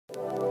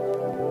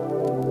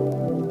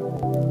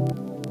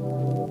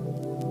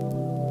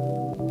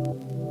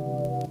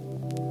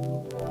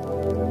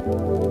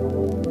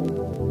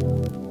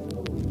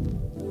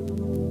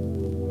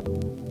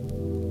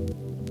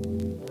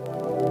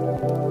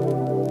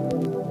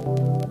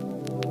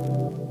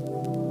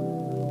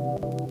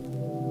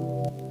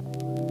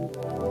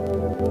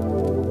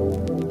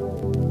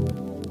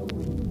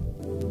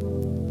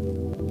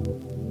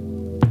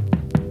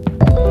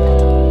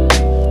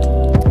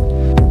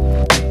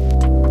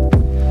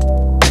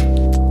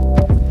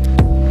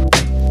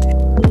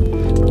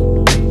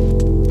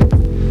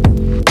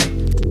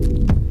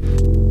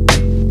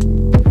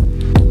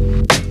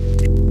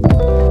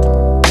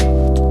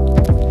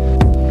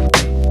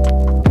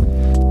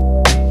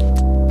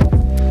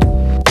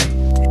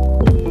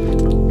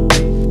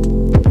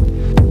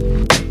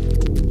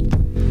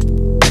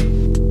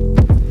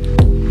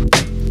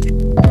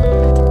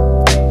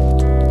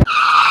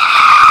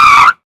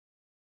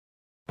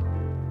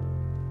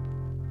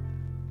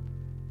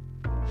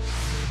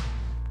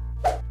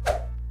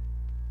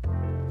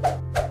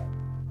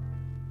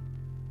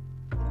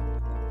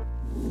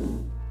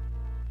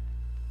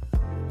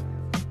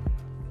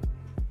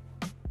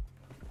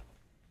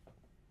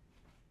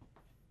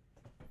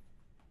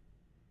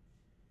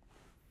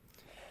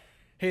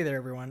Hey there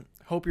everyone,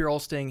 hope you're all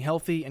staying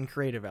healthy and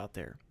creative out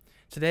there.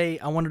 Today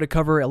I wanted to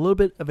cover a little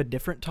bit of a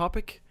different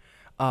topic.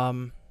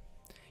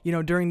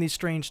 During these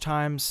strange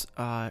times,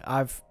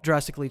 I've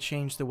drastically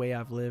changed the way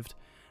I've lived.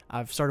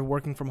 I've started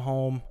working from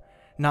home,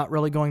 not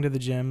really going to the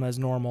gym as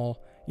normal,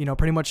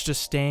 pretty much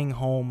just staying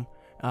home,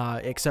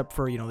 except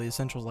for, the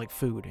essentials like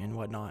food and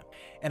whatnot.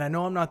 And I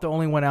know I'm not the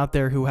only one out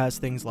there who has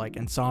things like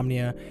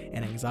insomnia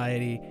and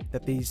anxiety,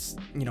 that these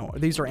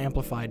are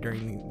amplified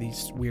during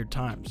these weird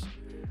times.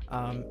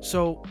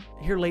 So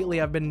here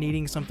lately I've been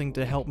needing something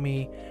to help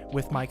me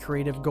with my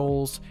creative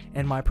goals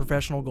and my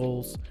professional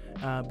goals,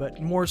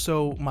 but more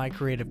so my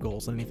creative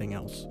goals than anything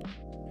else.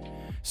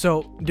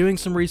 So doing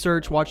some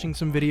research, watching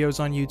some videos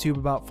on YouTube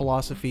about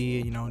philosophy,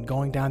 and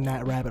going down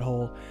that rabbit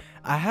hole,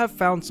 I have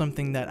found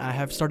something that I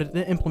have started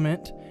to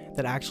implement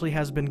that actually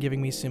has been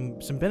giving me some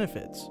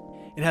benefits.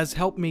 It has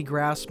helped me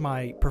grasp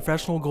my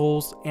professional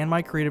goals and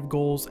my creative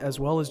goals, as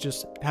well as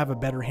just have a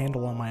better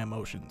handle on my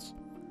emotions.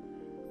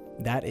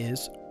 That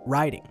is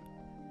writing.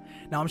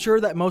 Now, I'm sure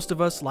that most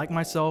of us, like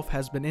myself,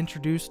 has been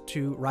introduced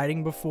to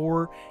writing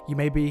before. You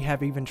maybe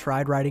have even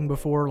tried writing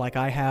before, like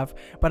I have,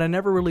 but I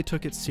never really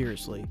took it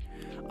seriously.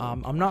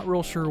 I'm not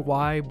real sure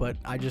why, but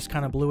I just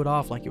kind of blew it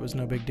off like it was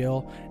no big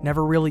deal.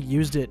 Never really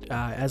used it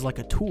as like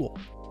a tool.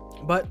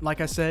 But like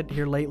I said,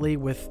 here lately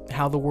with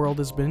how the world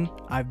has been,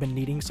 I've been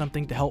needing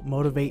something to help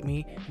motivate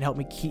me and help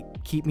me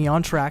keep me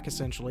on track,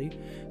 essentially.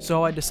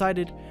 So I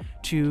decided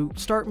to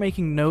start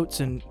making notes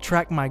and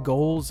track my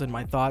goals and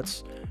my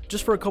thoughts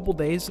just for a couple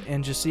days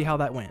and just see how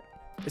that went.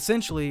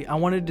 Essentially, I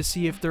wanted to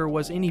see if there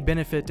was any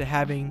benefit to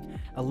having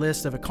a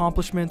list of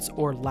accomplishments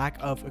or lack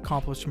of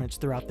accomplishments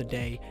throughout the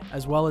day,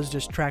 as well as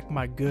just track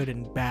my good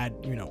and bad,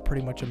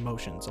 pretty much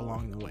emotions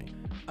along the way.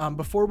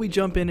 Before we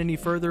jump in any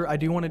further, I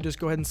do want to just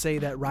go ahead and say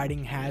that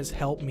writing has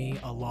helped me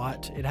a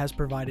lot. It has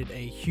provided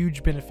a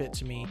huge benefit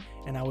to me,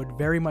 and I would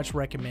very much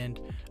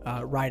recommend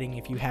writing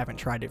if you haven't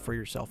tried it for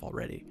yourself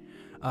already.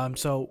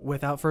 So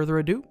without further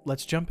ado,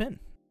 let's jump in.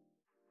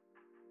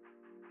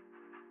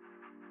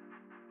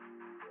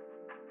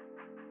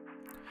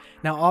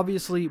 Now,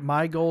 obviously,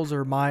 my goals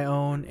are my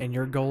own, and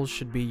your goals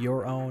should be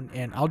your own,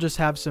 and I'll just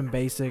have some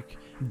basic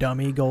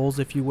dummy goals,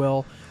 if you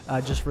will,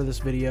 just for this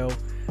video.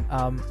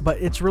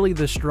 But it's really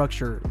the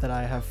structure that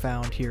I have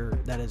found here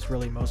that is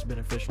really most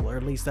beneficial, or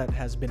at least that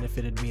has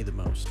benefited me the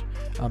most.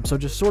 So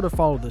just sort of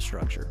follow the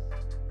structure.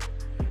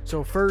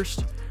 So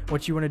first,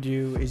 what you want to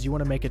do is you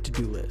want to make a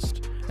to-do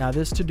list. Now,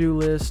 this to-do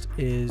list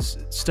is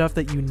stuff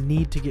that you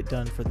need to get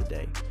done for the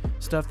day,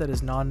 stuff that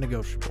is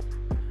non-negotiable.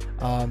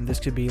 This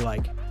could be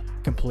like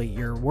complete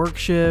your work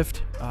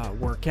shift,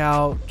 work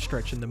out,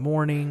 stretch in the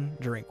morning,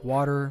 drink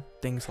water,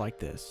 things like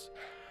this.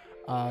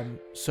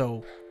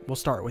 So we'll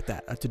start with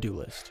that, a to-do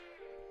list.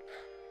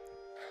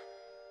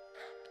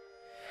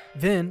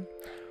 Then,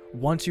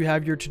 once you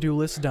have your to-do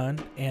list done,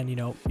 and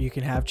you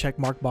can have check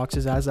mark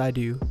boxes as I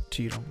do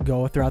to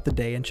go throughout the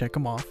day and check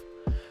them off.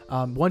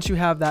 Once you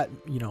have that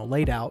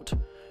laid out,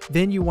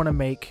 then you want to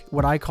make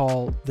what I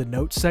call the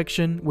notes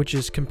section, which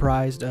is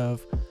comprised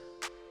of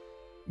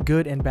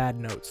good and bad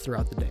notes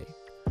throughout the day.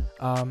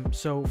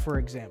 So for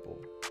example,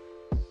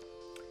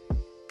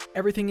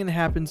 everything that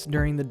happens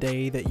during the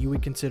day that you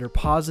would consider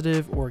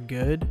positive or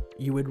good,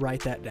 you would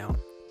write that down.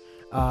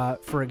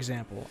 For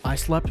example, I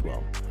slept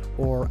well,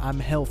 or I'm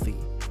healthy,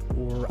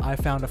 or I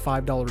found a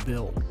 $5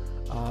 bill,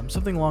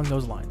 something along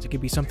those lines. It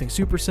could be something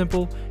super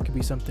simple, it could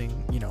be something,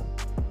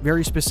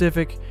 very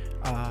specific,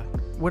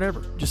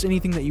 whatever, just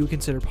anything that you would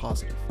consider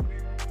positive.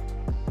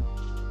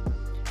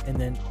 And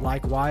then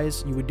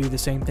likewise, you would do the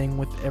same thing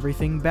with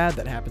everything bad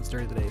that happens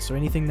during the day. So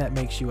anything that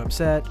makes you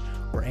upset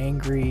or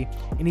angry,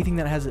 anything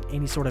that has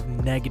any sort of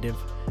negative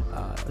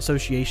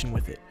association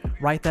with it,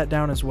 write that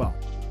down as well.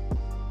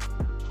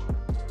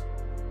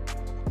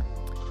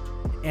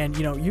 And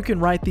you can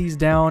write these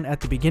down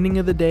at the beginning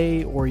of the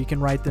day, or you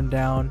can write them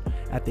down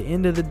at the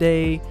end of the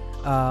day.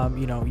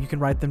 You can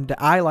write them.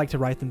 I like to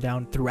write them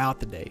down throughout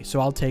the day.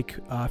 So I'll take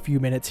a few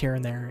minutes here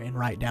and there and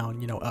write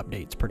down,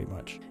 updates pretty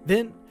much.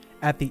 Then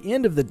at the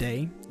end of the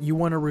day, you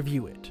want to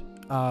review it.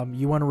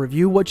 You want to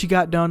review what you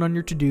got done on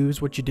your to-dos,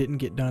 what you didn't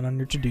get done on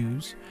your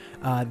to-dos.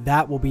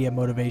 That will be a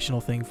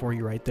motivational thing for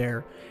you right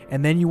there.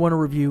 And then you want to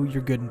review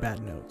your good and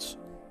bad notes.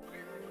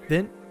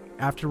 Then,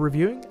 after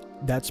reviewing,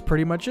 that's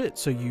pretty much it.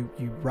 So you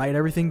write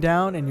everything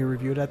down and you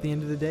review it at the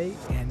end of the day.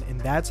 And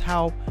that's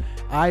how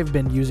I've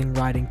been using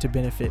writing to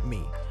benefit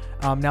me.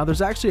 Now,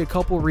 there's actually a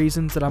couple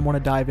reasons that I want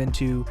to dive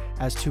into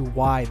as to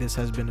why this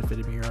has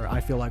benefited me, or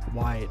I feel like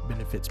why it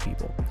benefits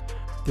people.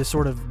 This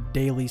sort of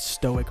daily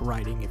Stoic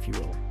writing, if you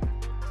will.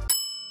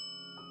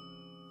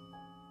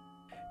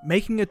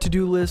 Making a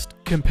to-do list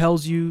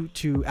compels you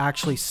to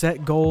actually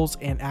set goals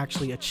and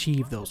actually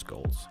achieve those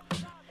goals.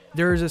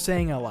 There is a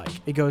saying I like.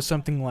 It goes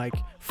something like,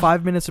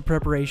 5 minutes of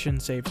preparation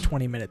saves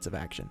 20 minutes of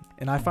action.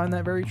 And I find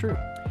that very true.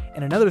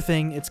 And another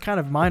thing, it's kind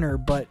of minor,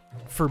 but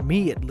for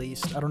me at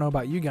least, I don't know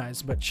about you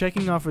guys, but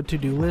checking off a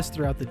to-do list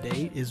throughout the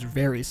day is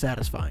very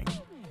satisfying.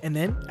 And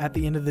then, at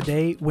the end of the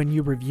day, when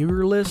you review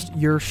your list,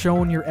 you're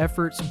showing your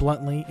efforts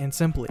bluntly and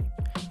simply.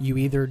 You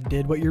either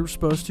did what you're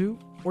supposed to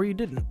or you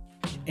didn't.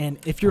 And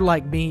if you're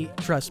like me,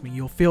 trust me,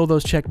 you'll feel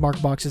those check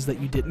mark boxes that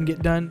you didn't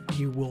get done.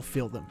 You will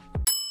feel them.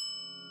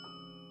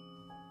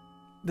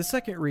 The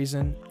second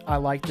reason I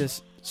like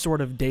this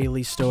sort of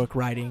daily Stoic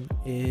writing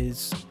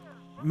is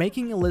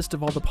making a list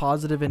of all the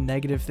positive and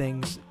negative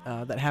things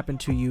that happen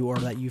to you or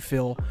that you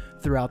feel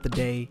throughout the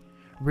day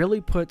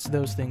really puts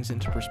those things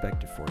into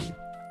perspective for you.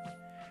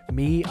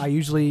 Me, I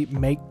usually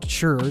make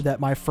sure that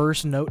my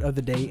first note of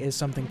the day is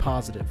something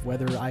positive,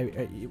 whether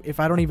if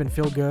I don't even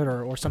feel good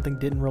or something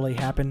didn't really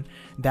happen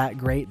that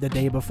great the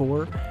day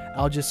before,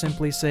 I'll just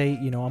simply say,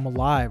 you know, I'm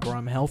alive or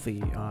I'm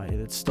healthy.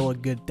 It's still a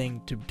good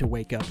thing to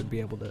wake up and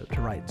be able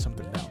to write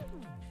something down.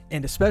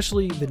 And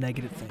especially the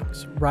negative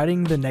things.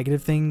 Writing the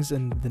negative things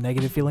and the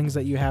negative feelings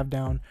that you have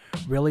down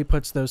really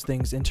puts those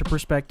things into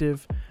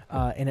perspective,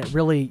 and it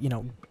really, you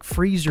know,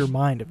 frees your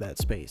mind of that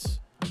space.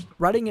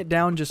 Writing it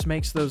down just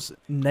makes those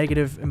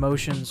negative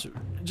emotions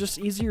just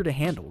easier to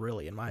handle,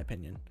 really, in my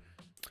opinion.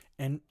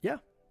 And yeah,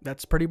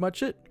 that's pretty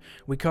much it.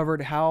 We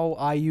covered how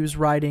I use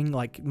writing,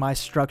 like my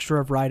structure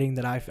of writing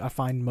that I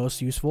find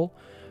most useful,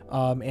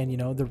 and, you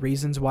know, the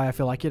reasons why I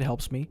feel like it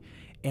helps me.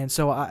 And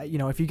so, you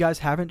know, if you guys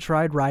haven't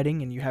tried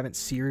writing and you haven't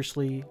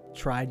seriously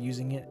tried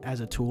using it as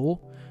a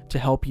tool to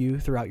help you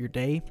throughout your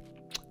day,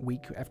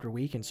 week after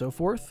week and so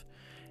forth,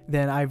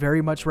 then I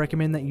very much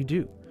recommend that you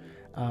do.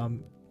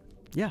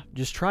 Yeah,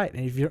 just try it.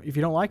 And if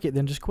you don't like it,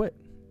 then just quit.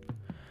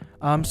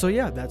 So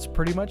yeah, that's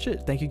pretty much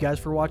it. Thank you guys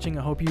for watching.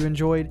 I hope you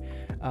enjoyed.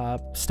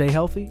 Stay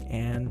healthy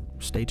and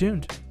stay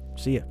tuned.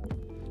 See ya.